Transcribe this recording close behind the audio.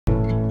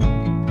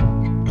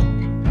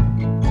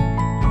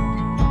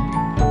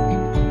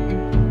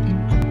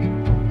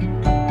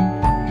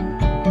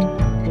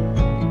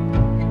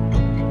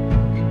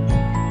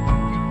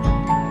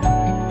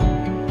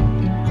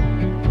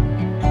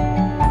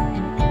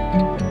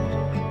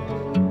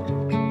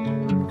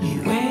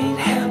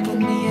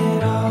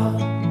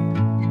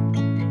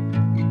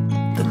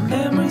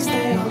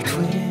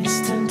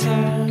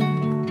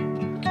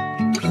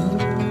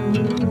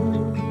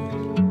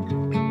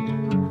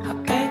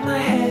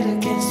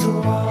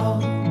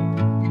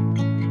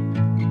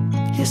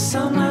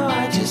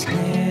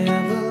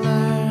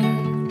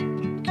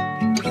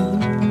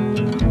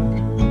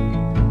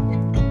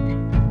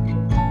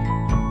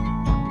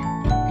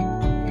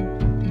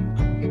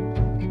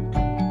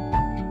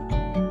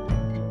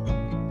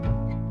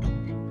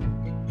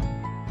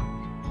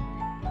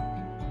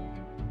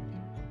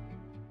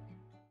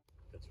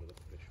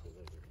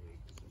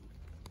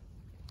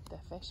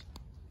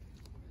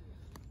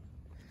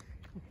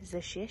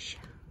the shish.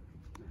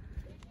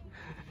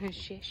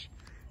 Shish.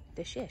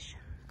 The shish.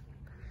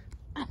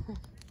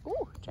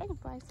 Ooh,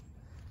 dragonflies.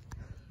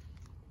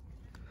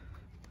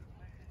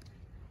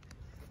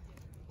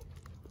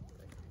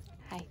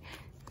 Hi.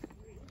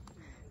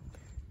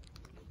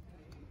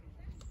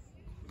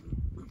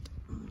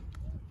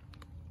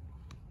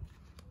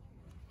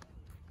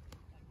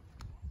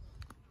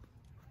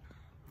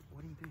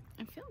 What are you doing?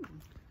 I'm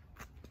filming.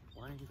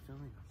 Why are you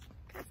filming?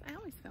 Because I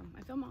always film.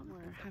 I film all.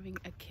 We're having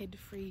a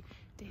kid-free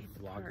day at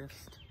the park.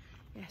 Vlogust?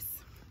 Yes.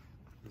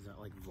 Is that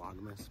like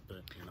Vlogmas,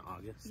 but in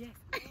August? Yes.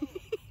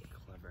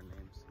 Clever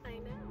names. I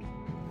know.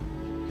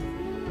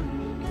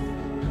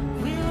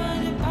 We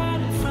were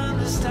departed from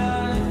the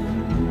start.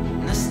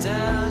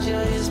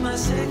 Nostalgia is my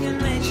second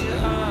nature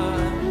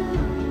art.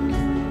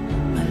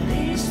 My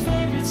least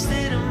favorite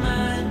state of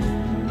mind.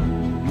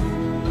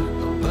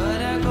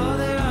 But I go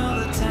there all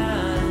the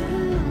time.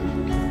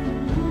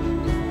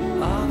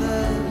 All the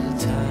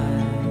time.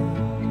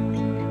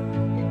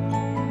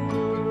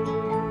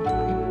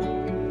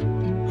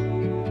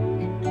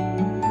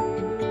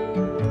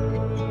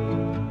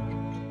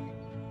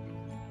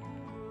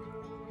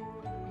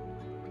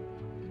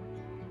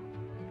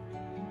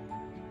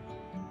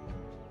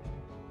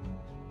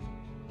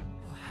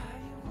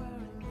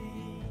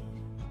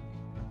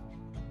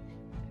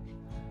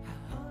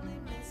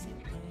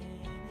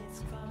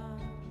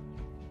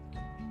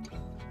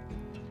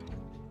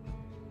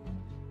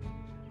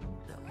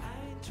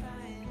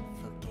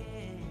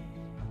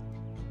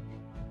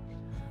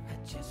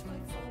 Just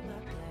wait for my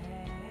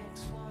black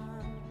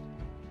swan.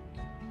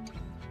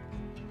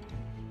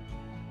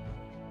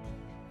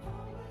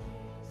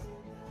 Always in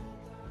the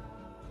dark.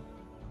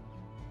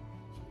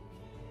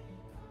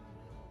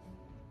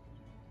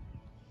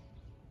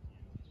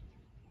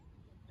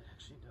 It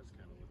actually does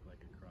kind of look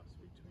like a cross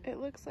between It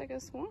looks like a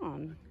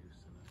swan.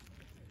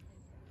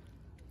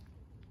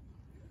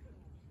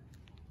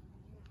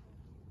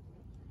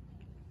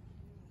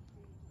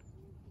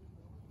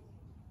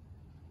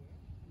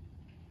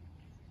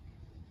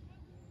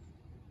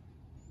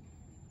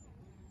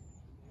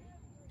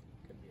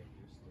 a goose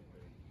and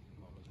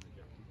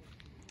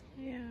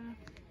a... Yeah.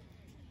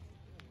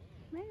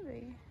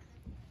 Maybe.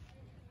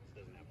 It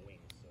doesn't have wings,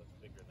 so it's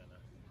bigger than a...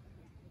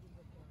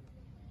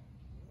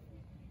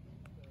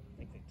 I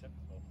think they took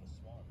both the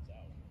swans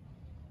out,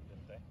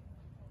 didn't they?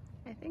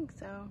 I think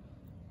so.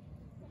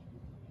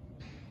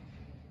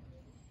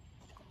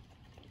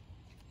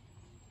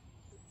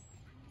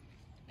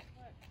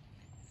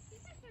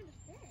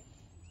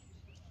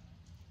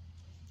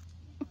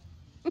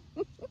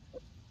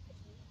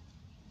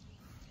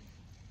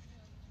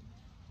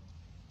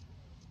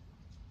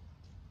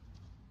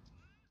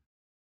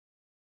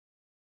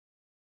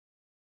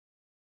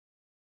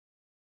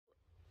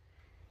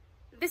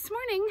 This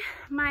morning,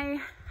 my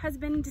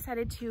husband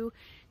decided to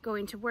go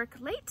into work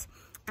late,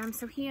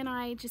 so he and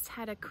I just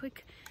had a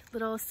quick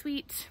little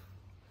sweet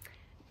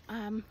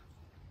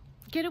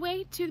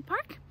getaway to the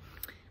park.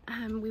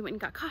 We went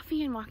and got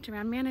coffee and walked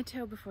around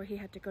Manitou before he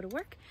had to go to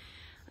work.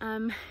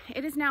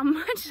 It is now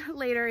much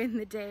later in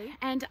the day,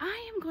 and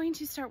I am going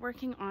to start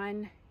working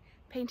on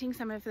painting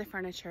some of the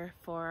furniture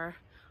for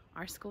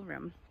our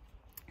schoolroom.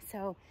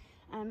 So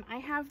I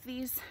have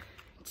these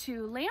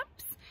two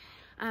lamps.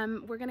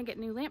 We're gonna get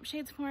new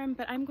lampshades for them,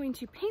 but I'm going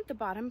to paint the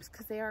bottoms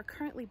because they are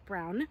currently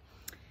brown.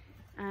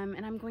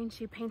 And I'm going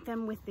to paint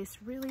them with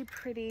this really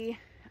pretty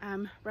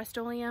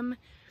Rust-Oleum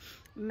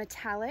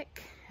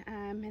metallic.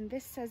 And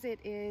this says it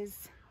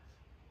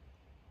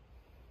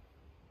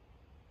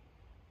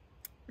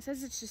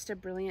says it's just a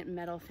brilliant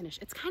metal finish.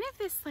 It's kind of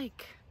this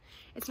like,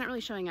 it's not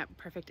really showing up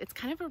perfect. It's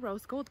kind of a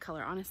rose gold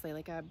color, honestly,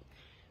 like a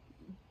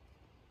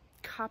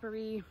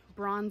coppery,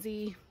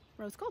 bronzy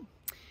rose gold.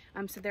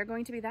 So they're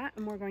going to be that,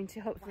 and we're going to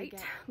hopefully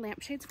get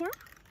lampshades for them.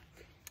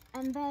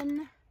 And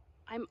then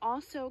I'm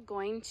also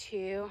going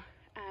to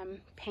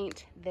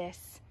paint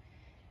this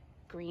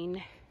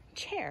green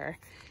chair.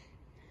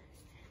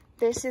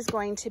 This is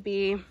going to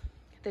be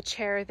the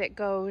chair that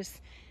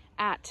goes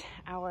at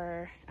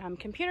our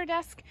computer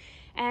desk.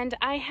 And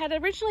I had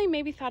originally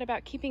maybe thought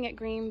about keeping it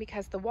green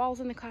because the walls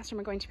in the classroom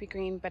are going to be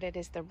green, but it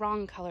is the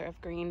wrong color of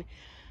green.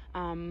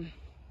 And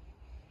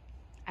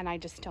I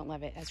just don't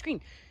love it as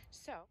green.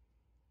 So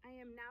I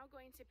am now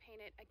going to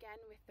paint it again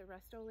with the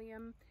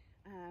Rust-Oleum.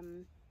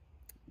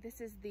 This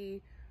is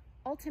the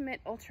Ultimate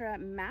Ultra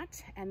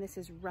Matte, and this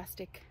is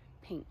Rustic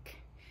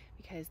Pink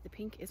because the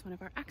pink is one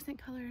of our accent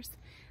colors.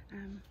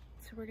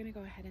 So we're gonna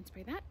go ahead and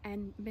spray that,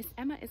 and Miss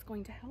Emma is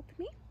going to help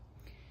me.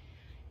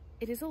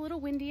 It is a little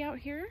windy out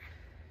here,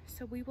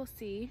 so we will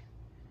see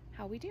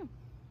how we do.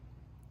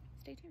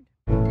 Stay tuned.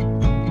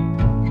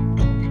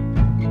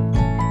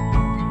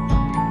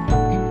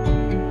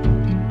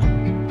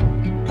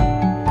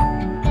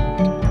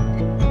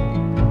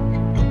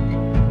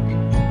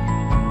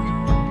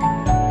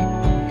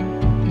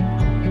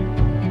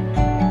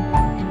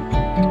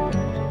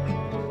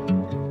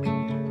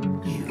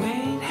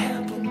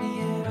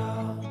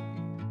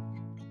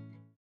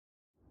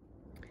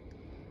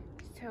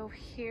 So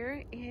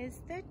here is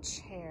the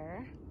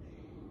chair.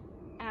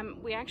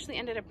 we actually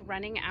ended up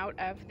running out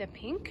of the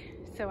pink,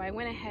 so I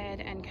went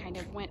ahead and kind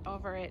of went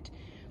over it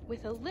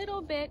with a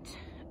little bit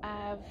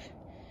of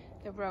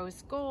the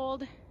rose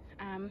gold.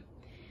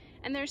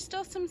 And there's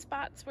still some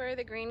spots where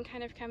the green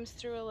kind of comes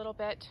through a little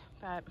bit,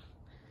 but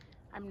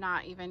I'm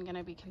not even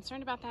gonna be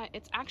concerned about that.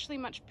 It's actually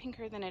much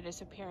pinker than it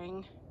is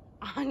appearing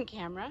on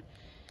camera.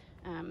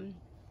 I'm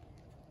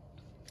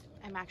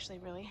actually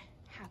really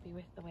happy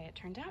with the way it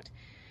turned out.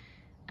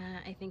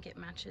 I think it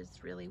matches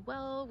really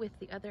well with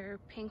the other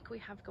pink we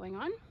have going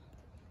on.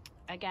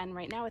 Again,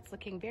 right now it's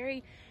looking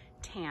very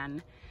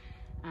tan,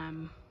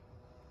 and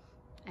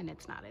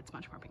it's not, it's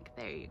much more pink.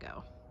 There you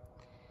go.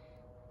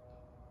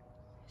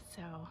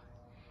 So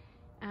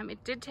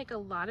it did take a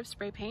lot of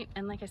spray paint,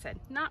 and like I said,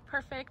 not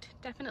perfect.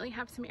 Definitely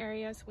have some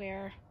areas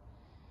where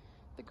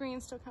the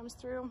green still comes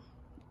through,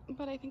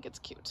 but I think it's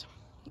cute.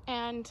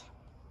 And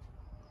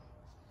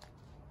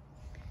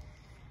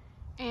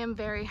I am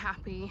very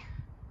happy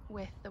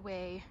with the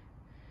way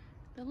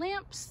the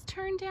lamps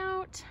turned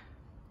out.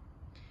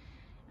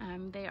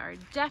 They are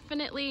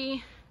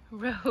definitely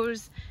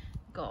rose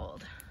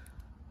gold.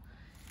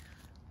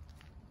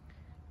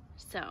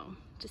 So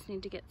just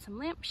need to get some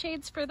lamp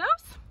shades for those.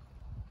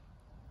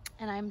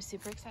 And I'm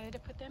super excited to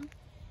put them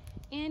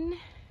in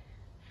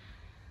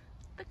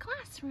the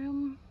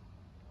classroom.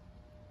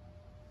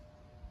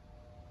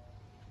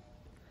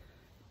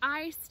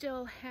 I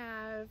still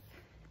have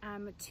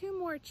 2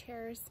 more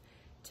chairs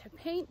to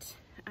paint.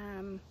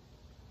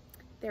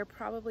 They're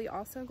probably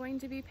also going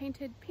to be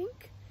painted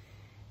pink.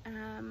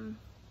 I'm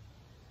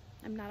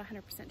not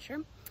 100%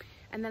 sure.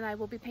 And then I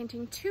will be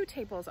painting 2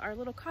 tables, our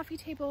little coffee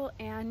table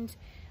and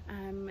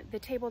the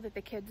table that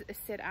the kids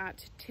sit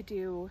at to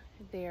do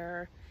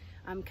their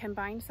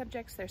combined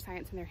subjects, their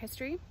science and their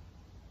history.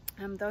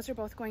 Those are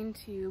both going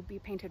to be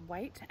painted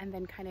white and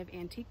then kind of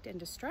antiqued and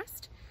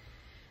distressed.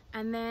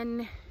 And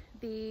then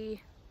the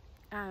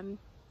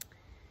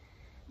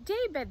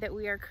day bed that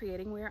we are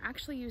creating, we are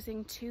actually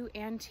using 2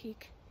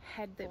 antique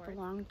head that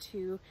belong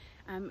to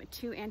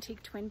 2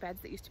 antique twin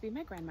beds that used to be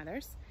my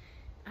grandmother's.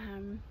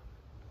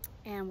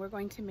 And we're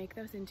going to make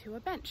those into a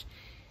bench.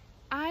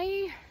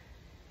 I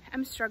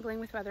am struggling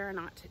with whether or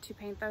not to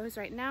paint those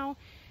right now.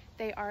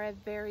 They are a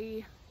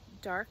very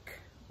dark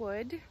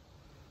wood,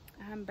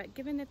 but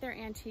given that they're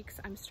antiques,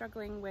 I'm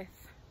struggling with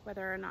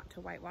whether or not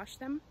to whitewash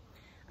them,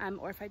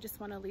 or if I just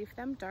want to leave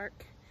them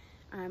dark,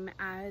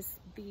 as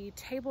the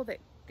table that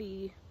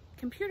the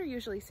computer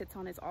usually sits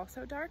on is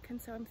also dark.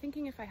 And so I'm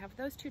thinking if I have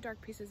those 2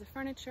 dark pieces of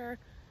furniture,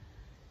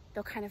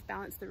 they'll kind of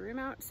balance the room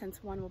out,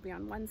 since one will be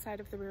on one side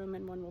of the room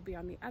and one will be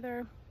on the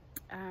other.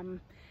 And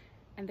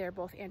they're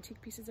both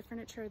antique pieces of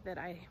furniture that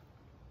I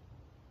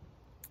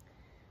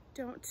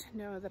don't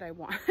know that I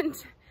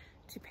want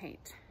to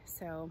paint.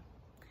 So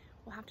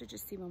we'll have to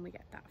just see when we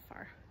get that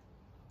far.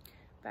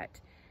 But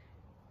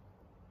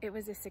it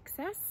was a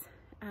success.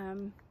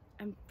 I'm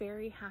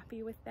very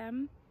happy with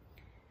them.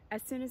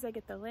 As soon as I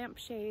get the lamp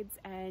shades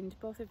and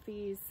both of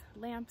these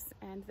lamps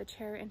and the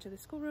chair into the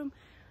schoolroom,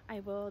 I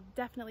will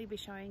definitely be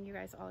showing you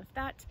guys all of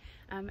that.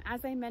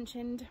 As I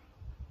mentioned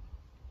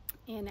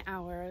in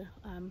our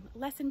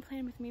lesson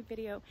plan with me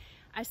video,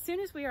 as soon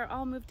as we are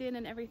all moved in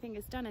and everything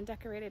is done and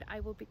decorated,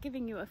 I will be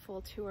giving you a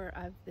full tour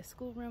of the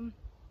schoolroom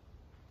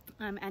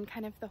and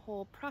kind of the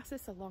whole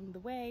process along the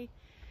way.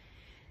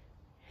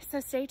 So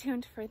stay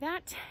tuned for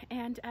that,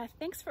 and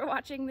thanks for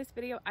watching this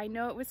video. I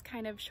know it was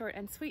kind of short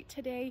and sweet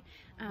today,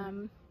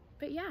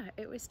 but yeah,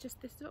 it was just,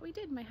 this is what we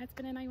did. My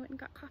husband and I went and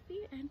got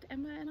coffee, and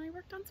Emma and I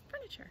worked on some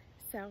furniture.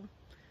 So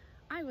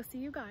I will see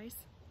you guys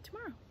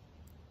tomorrow.